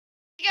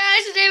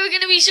Guys, today we're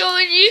going to be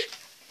showing you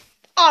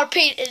our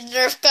painted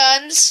Nerf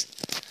guns.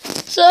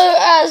 So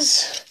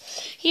as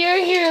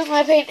here's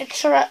my painted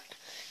triad.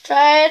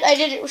 I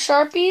did it with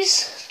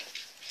Sharpies.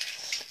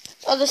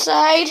 Other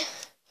side,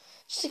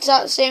 just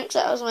exactly the same because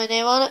that was my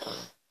name on it.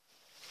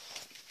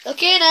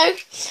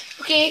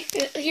 Okay,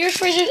 here's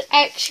Fraser's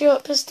extra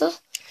pistol.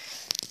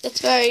 It's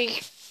very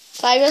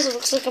fabulous. It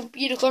looks like a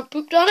unicorn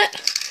pooped on it.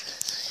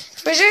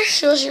 Fraser,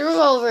 shows your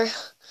revolver.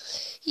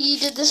 He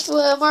did this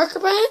with marker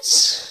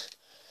pens.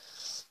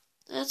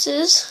 That's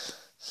his.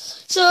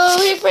 So,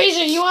 hey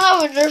Fraser, you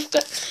want to have a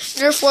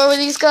Nerf war with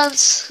these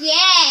guns?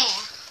 Yeah.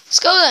 Let's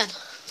go then.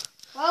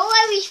 Well,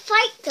 why we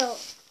fight though?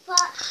 But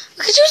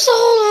We could use the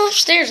whole room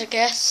upstairs, I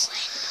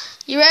guess.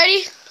 You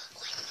ready?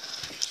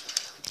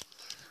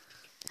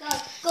 go.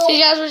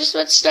 Okay guys, we're just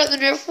about to start the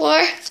Nerf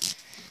war.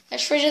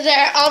 There's Fraser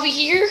there, I'll be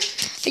here.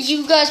 But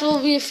you guys will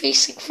be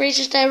facing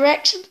Fraser's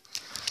direction.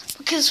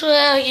 Because,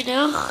 well, you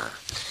know.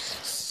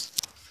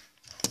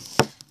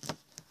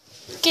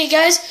 Okay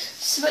guys,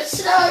 it's about to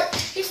start.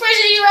 Hey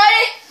Fraser, you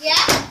ready?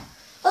 Yeah.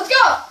 Let's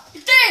go!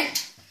 3,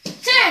 2,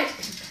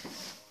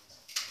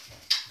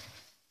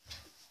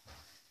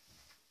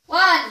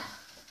 1.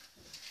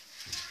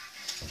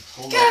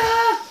 Go!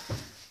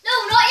 No,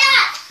 not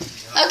yet.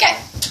 Okay,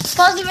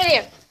 pause the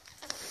video.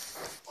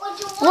 What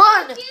do you 1.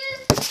 want to do?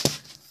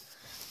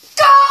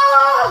 Go!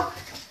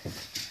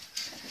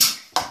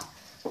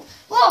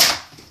 Whoa!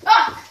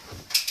 Ah!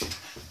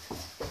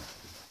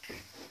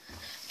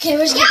 Okay,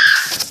 where's the...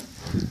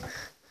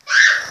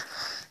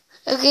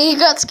 Okay, he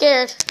got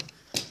scared.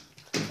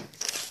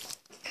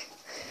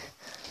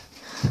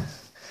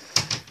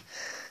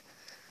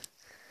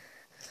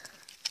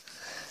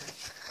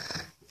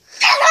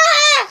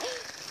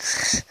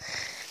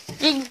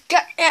 You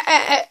got...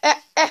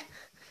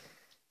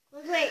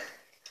 Wait.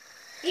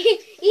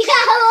 Yo.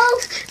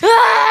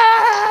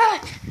 Ah!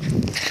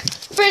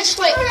 Fridge,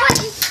 wait.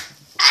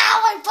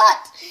 Ow, my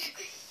butt!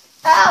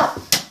 Ow!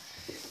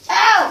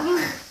 Ow!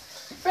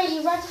 Freddy,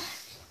 run.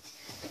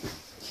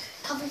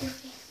 Cover your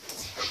face.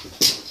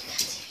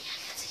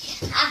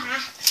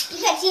 You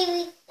can't see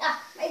me.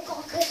 My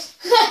focus.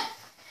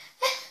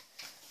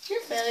 You're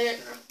a failure,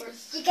 of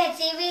course. You can't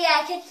see me.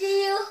 I can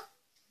see you.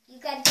 You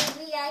can't see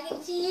me. I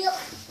can see you.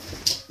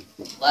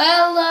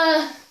 Well,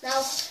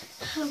 No.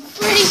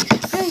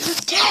 Freddy,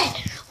 you're dead.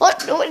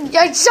 What?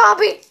 You're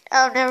zombie.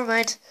 Oh, never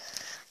mind.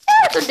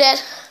 Yeah, they're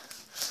dead.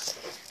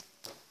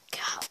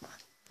 God.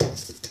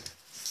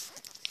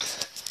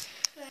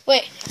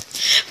 Wait.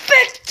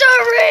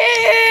 Victory!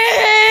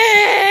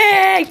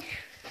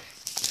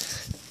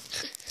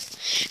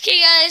 Okay,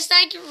 guys,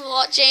 thank you for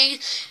watching.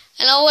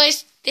 And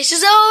always, this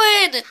is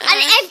Owen. And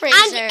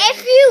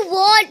if you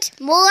want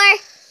more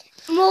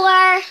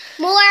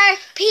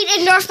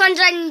painted Nerf guns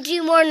and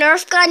do more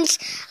Nerf guns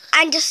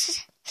and just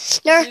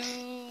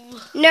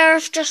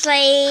Nerf just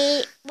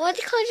like what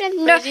do you call it?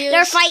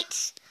 Nerf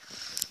fights.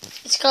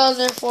 It's called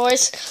Nerf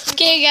Wars.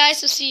 Okay,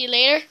 guys, we'll see you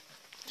later.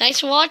 Thanks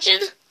for watching.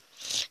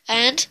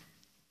 And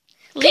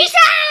Peace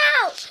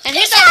out! And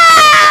Peace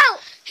out!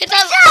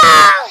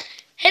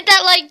 hit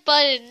that like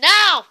button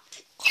now.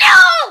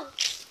 No!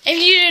 If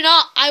you do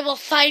not, I will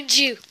find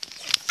you. And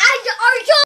are you